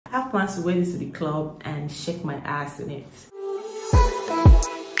have plans to wear this to the club and shake my ass in it.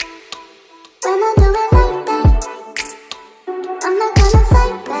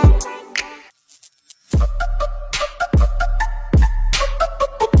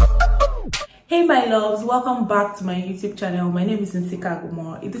 Hey my loves, welcome back to my YouTube channel. My name is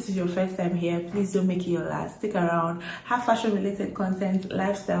nsikakabasiumoh. If this is your first time here, please don't make it your last. Stick around, have fashion related content,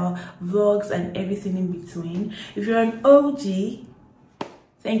 lifestyle, vlogs and everything in between. If you're an OG,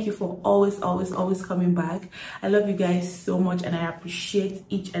 thank you for always coming back. I love you guys so much and I appreciate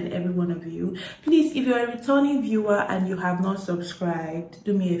each and every one of you. Please, if you're a returning viewer and you have not subscribed,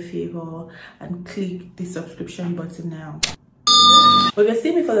 do me a favor and click the subscription button now. If you're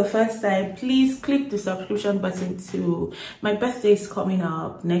seeing me for the first time, please click the subscription button too. My birthday is coming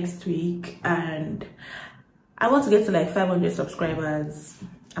up next week and I want to get to like 500 subscribers.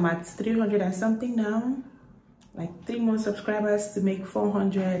 I'm at 300 and something now. Like 3 more subscribers to make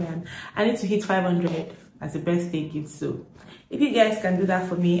 400 and I need to hit 500 as a birthday gift. So if you guys can do that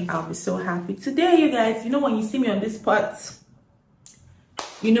for me, I'll be so happy. Today, you guys, you know, when you see me on this spot,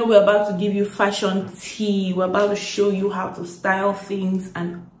 you know, we're about to give you fashion tea. We're about to show you how to style things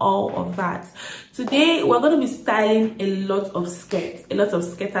and all of that. Today, we're going to be styling a lot of skirts, a lot of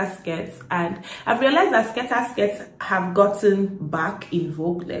skater skirts. And I've realized that skater skirts have gotten back in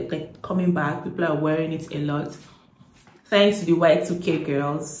vogue, like coming back. People are wearing it a lot. Thanks to the Y2K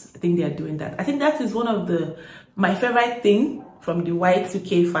girls. I think they are doing that. I think that is one of my favorite thing from the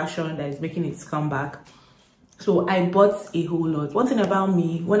Y2K fashion that is making its comeback. So I bought a whole lot. One thing about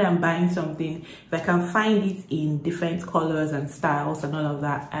me, when I'm buying something, if I can find it in different colors and styles and all of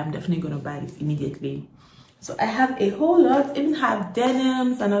that, I'm definitely going to buy it immediately. So I have a whole lot, even have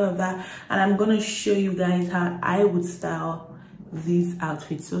denims and all of that. And I'm going to show you guys how I would style these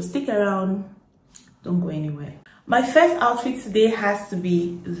outfits. So stick around, don't go anywhere. My first outfit today has to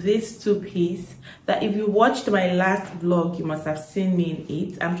be this two-piece that if you watched my last vlog, you must have seen me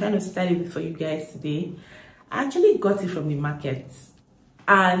in it. I'm trying to style it for you guys today. I actually got it from the market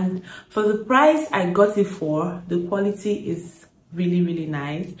and for the price I got it for, the quality is really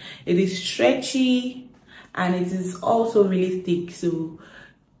nice. It is stretchy and it is also really thick, so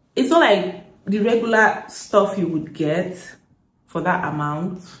it's not like the regular stuff you would get for that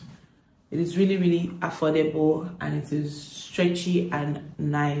amount. It is really affordable and it is stretchy and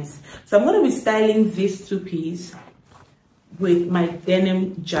nice. So I'm going to be styling this two-piece with my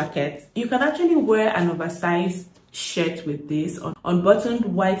denim jacket. You can actually wear an oversized shirt with this, unbuttoned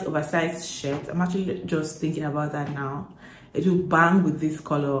white oversized shirt. I'm actually just thinking about that now. It will bang with this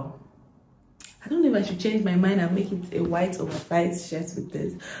color. I don't know if I should change my mind and make it a white oversized shirt with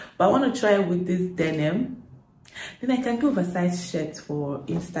this, but I want to try with this denim. Then I can do oversized shirts for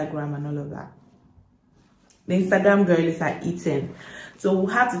Instagram and all of that. The Instagram girlies are eating, so we'll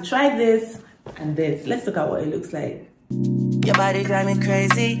have to try this and this. Let's look at what it looks like. Your body drive me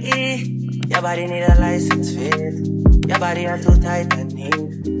crazy. Your body need a license fit. Your body are too tight and neat.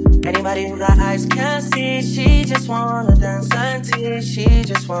 Anybody who got eyes can't see. She just wanna dance and tease. She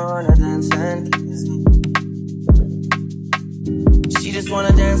just wanna dance and tease. She just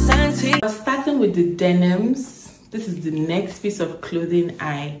wanna dance and tease. Starting with the denims, this is the next piece of clothing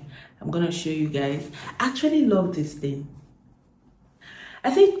I'm gonna show you guys. I actually love this thing. I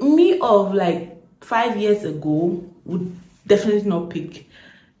think me of like 5 years ago would definitely not pick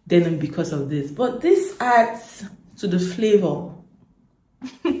denim because of this, but this adds to the flavor.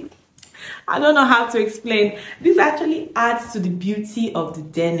 I don't know how to explain. This actually adds to the beauty of the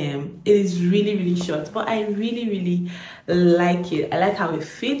denim. It is really short, but I really like it. I like how it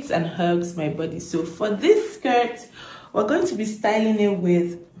fits and hugs my body. So for this skirt, we're going to be styling it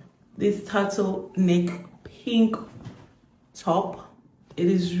with this turtleneck pink top. It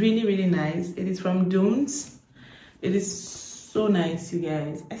is really nice. It is from Dunes. It is so nice, you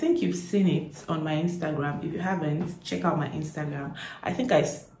guys. I think you've seen it on my Instagram. If you haven't, check out my Instagram. I think I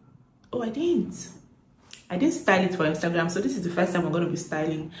didn't style it for Instagram, so this is the first time we're going to be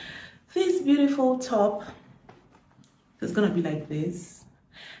styling this beautiful top. It's going to be like this.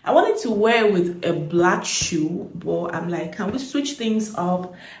 I wanted to wear with a black shoe, but I'm like, can we switch things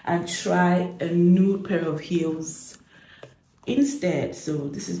up and try a nude pair of heels instead? So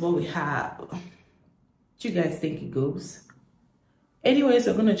this is what we have. What do you guys think it goes? Anyways,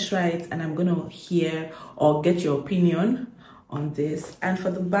 we're gonna try it and I'm gonna hear or get your opinion on this. And for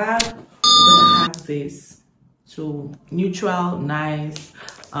the bag, we're gonna have this. So neutral, nice,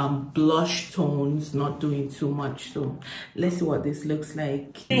 blush tones, not doing too much. So let's see what this looks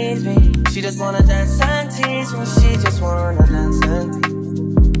like. She just wanna dance and tease me. She just wanna dance and tease.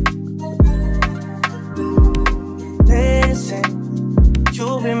 Listen,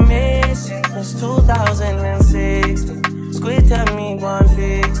 you've been made. it's 2016. Squid tell me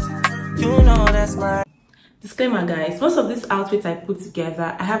 150. You know that's my Disclaimer guys, most of these outfits I put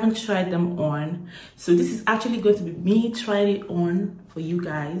together, I haven't tried them on, so this is actually going to be me trying it on for you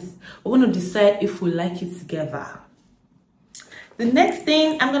guys. We're going to decide if we like it together. The next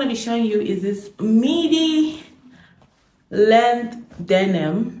thing I'm going to be showing you is this midi length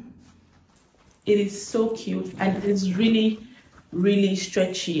denim. It is so cute and it is really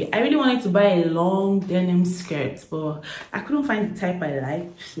stretchy. I really wanted to buy a long denim skirt, but I couldn't find the type I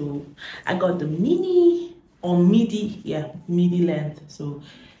like, so I got the mini or midi, yeah, midi length. So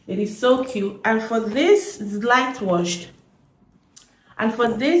it is so cute. And for this, it's light washed. And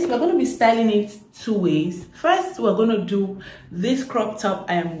for this, we're going to be styling it two ways. First, we're going to do this crop top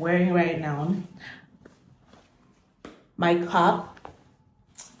I am wearing right now, my cap,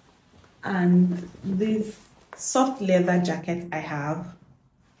 and this soft leather jacket I have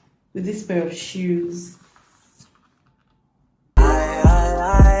with this pair of shoes.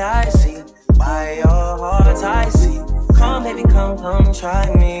 I see why your heart's icy. Come baby, come try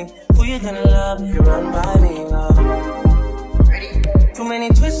me. Who you gonna love if you run by me, love? Ready? Too many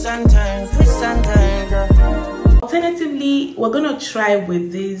twists and turns, Alternatively, we're gonna try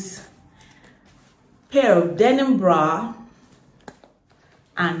with this pair of denim bra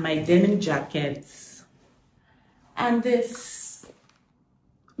and my denim jackets, and this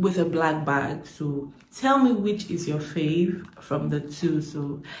with a black bag. So tell me which is your fave from the two.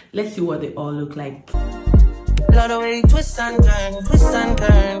 So let's see what they all look like. Love the way you twist and turn,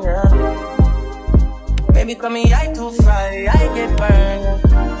 yeah. Baby, call me, I too fry, I get burned.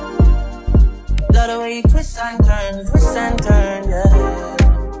 Love the way you twist and turn, yeah.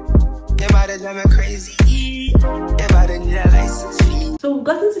 Your body drive me crazy. Your body need a license fee. So we've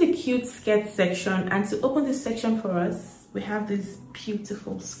gotten to the cute skirt section, and to open this section for us, we have this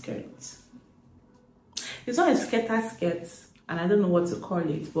beautiful skirt. It's not a skater skirt, and I don't know what to call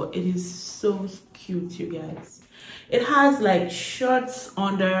it, but it is so cute, you guys. It has like shorts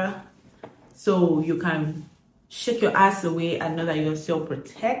under, so you can shake your ass away and know that you're still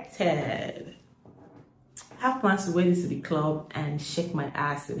protected. I have plans to wear this to the club and shake my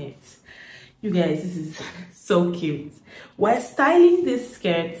ass in it. You guys, this is so cute. We're styling this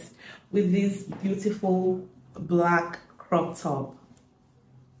skirt with this beautiful black crop top.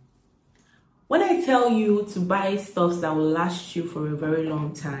 When I tell you to buy stuff that will last you for a very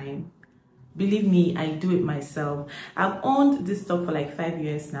long time, believe me, I do it myself. I've owned this stuff for like 5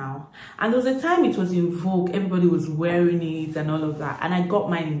 years now, and there was a time it was in vogue. Everybody was wearing it and all of that, and I got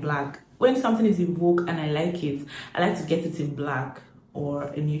mine in black. When something is in vogue and I like it, I like to get it in black or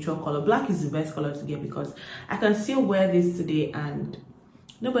a neutral color. Black is the best color to get because I can still wear this today and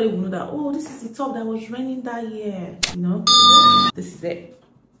nobody will know that, oh, this is the top that was raining that year, you know. This is it.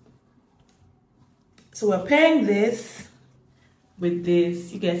 So we're pairing this with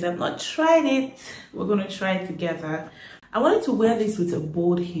this. You guys have not tried it. We're gonna try it together. I wanted to wear this with a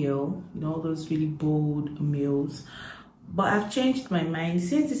bold heel, you know, those really bold males, but I've changed my mind.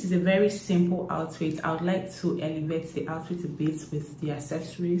 Since this is a very simple outfit, I would like to elevate the outfit a bit with the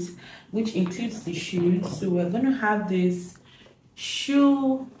accessories, which includes the shoes. So we're gonna have this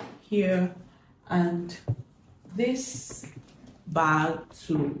shoe here and this bag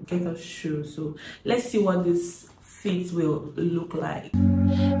to get us shoes. So let's see what this fit will look like.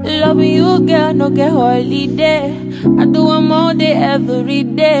 Loving you, girl, no get holiday. I do them all day, every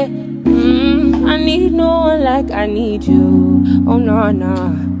day. I need no one like I need you. Oh no,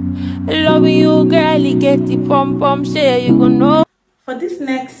 no. Loving you, girl, you get the pom share, you gonna know. For this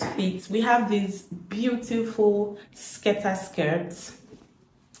next fit, we have these beautiful skater skirts,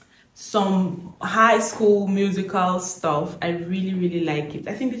 some high school musical stuff. I really like it.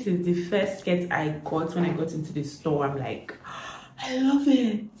 I think this is the first skirt I got when I got into the store. I'm like, I love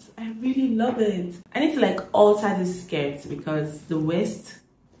it. I really love it. I need to like alter this skirt because the waist,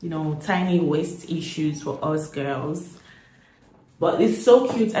 you know, tiny waist issues for us girls. But it's so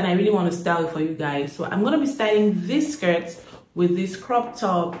cute and I really want to style it for you guys. So I'm going to be styling this skirt with this crop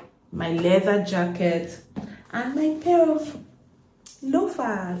top, my leather jacket, and my pair of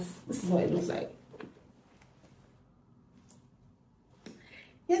loafers. This is what it looks like.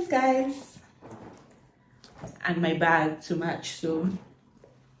 Yes, guys. And my bag to match. So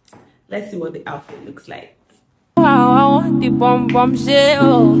let's see what the outfit looks like. Wow, I want the bum shit.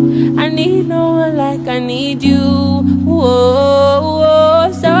 Oh, I need no one like I need you.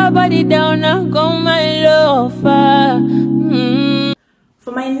 Whoa, somebody down now, go my loafer.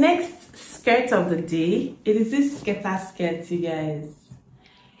 For my next skirt of the day, it is this skater skirt, you guys.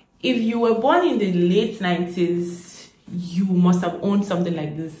 If you were born in the late 90s, you must have owned something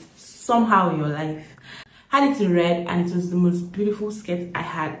like this somehow in your life. Had it in red, and it was the most beautiful skirt I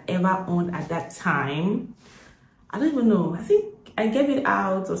had ever owned at that time. I don't even know, I think I gave it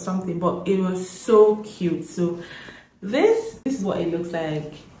out or something, but it was so cute. So this is what it looks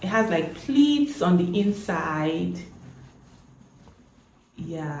like. It has like pleats on the inside.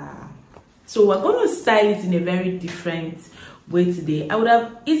 Yeah, so we're going to style it in a very different way today. I would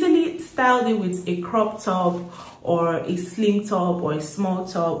have easily styled it with a crop top or a slim top or a small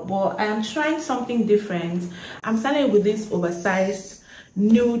top, but I am trying something different. I'm styling with this oversized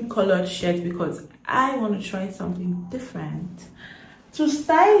nude colored shirt because I want to try something different. To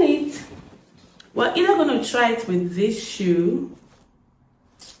style it, we're either going to try it with this shoe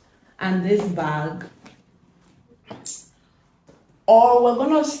and this bag, or we're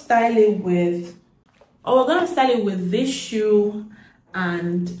going to style it with this shoe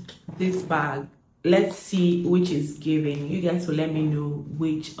and this bag. Let's see which is giving. You guys will let me know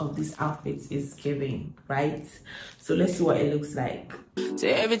which of these outfits is giving, right? So let's see what it looks like.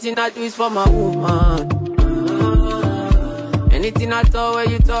 Say everything I do is for my woman. Anything I talk, where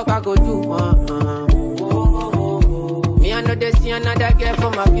you talk, I go do. Me, I know they see another girl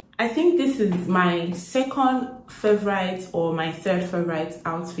for my. I think this is my second favorite or my third favorite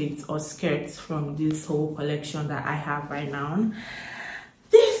outfit or skirts from this whole collection that I have right now.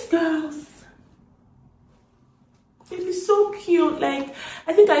 These girls, it is so cute. Like,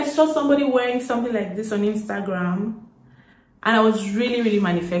 I think I saw somebody wearing something like this on Instagram, and I was really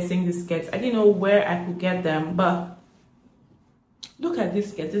manifesting these skirts. I didn't know where I could get them, but look at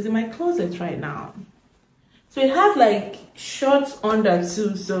this skirt. It's in my closet right now. So it has like shorts under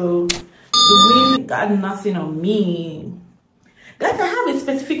too, so the wind got nothing on me. Guys, I have a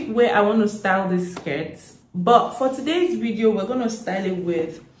specific way I want to style this skirt, but for today's video, we're going to style it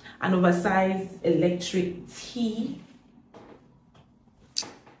with an oversized electric tee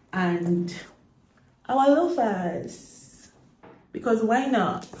and our loafers, because why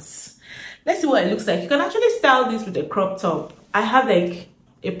not? Let's see what it looks like. You can actually style this with a crop top. I have like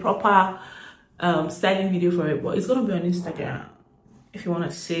a proper styling video for it, but it's gonna be on Instagram. If you want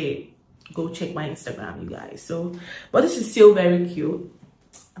to see it, go check my Instagram, you guys. So, but this is still very cute.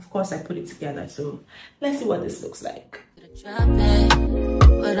 Of course, I put it together, so let's see what this looks like.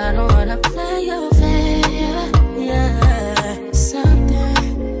 But I don't wanna play your fair. Yeah,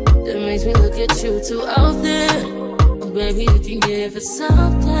 something that makes me look at you too often. Oh, baby, you can give it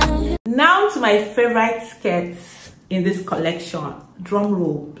something. Now to my favorite skirts in this collection. Drum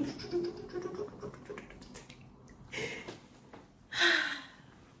roll.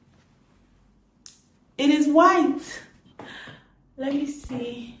 It is white. Let me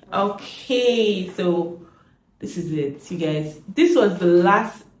see. Okay, so this is it, you guys. This was the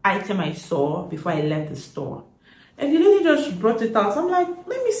last item I saw before I left the store, and the lady just brought it out. I'm like,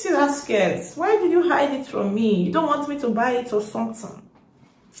 let me see that skirt. Why did you hide it from me? You don't want me to buy it or something?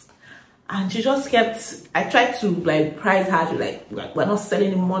 And she just kept, I tried to like price her, like we're not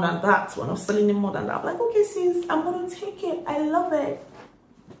selling it more than that. We're not selling it more than that. I'm like, okay, sis, I'm gonna take it. I love it.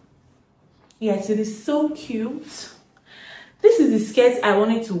 Yes, it is so cute. This is the skirt I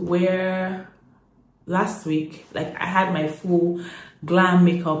wanted to wear last week. Like, I had my full glam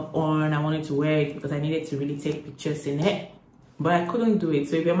makeup on. I wanted to wear it because I needed to really take pictures in it, but I couldn't do it.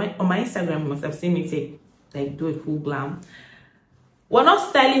 So if you're on my Instagram, you must have seen me do a full glam. We're not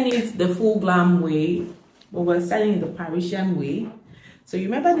styling it the full glam way, but we're styling it the Parisian way. So you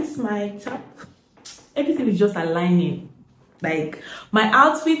remember this, my top? Everything is just aligning. Like, my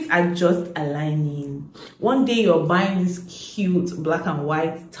outfits are just aligning. One day you're buying this cute black and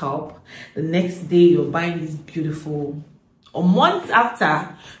white top. The next day you're buying this beautiful, or months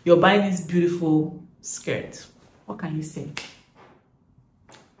after, you're buying this beautiful skirt. What can you say?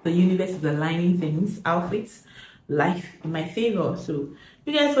 The universe is aligning things, outfits, life in my favor. So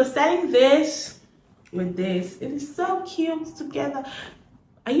you guys, were styling this with this. It is so cute together.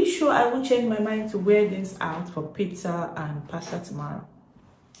 Are you sure I won't change my mind to wear this out for pizza and pasta tomorrow?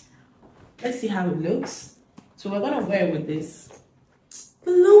 Let's see how it looks. So we're gonna wear it with this.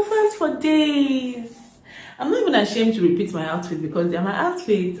 The loafers for days. I'm not even ashamed to repeat my outfit because they're my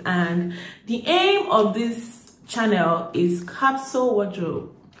outfits, and the aim of this channel is capsule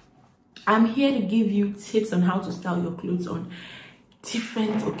wardrobe. I'm here to give you tips on how to style your clothes on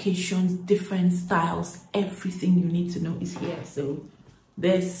different occasions, different styles. Everything you need to know is here. So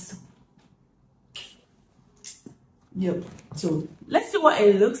this, yep. So let's see what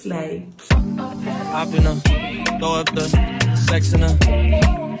it looks like. Hop in her, throw up the sex in her.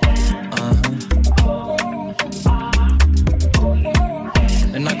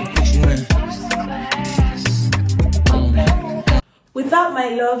 And I can put you in. with that, my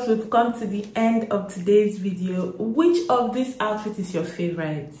loves, we've come to the end of today's video. Which of these outfits is your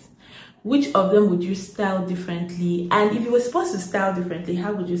favorite? Which of them would you style differently? And if you were supposed to style differently,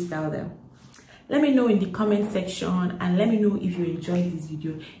 how would you style them? Let me know in the comment section, and let me know if you enjoyed this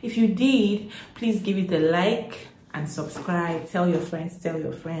video. If you did, please give it a like and subscribe. Tell your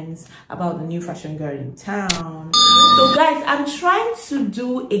friends about the new fashion girl in town. So guys, I'm trying to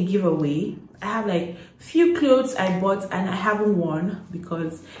do a giveaway. I have like few clothes I bought and I haven't worn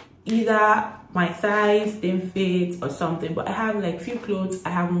because either my size didn't fit or something, but I have like few clothes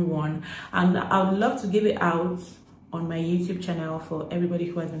I haven't worn, and I would love to give it out on my YouTube channel for everybody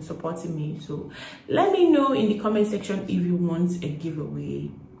who has been supporting me. So let me know in the comment section if you want a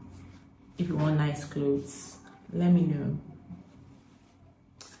giveaway, if you want nice clothes. Let me know.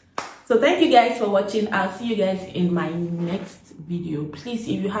 So thank you guys for watching. I'll see you guys in my next video. Please,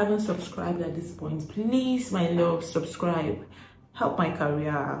 if you haven't subscribed at this point, please, my love, subscribe. Help my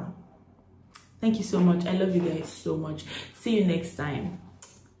career. Thank you so much. I love you guys so much. See you next time.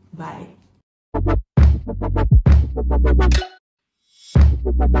 Bye.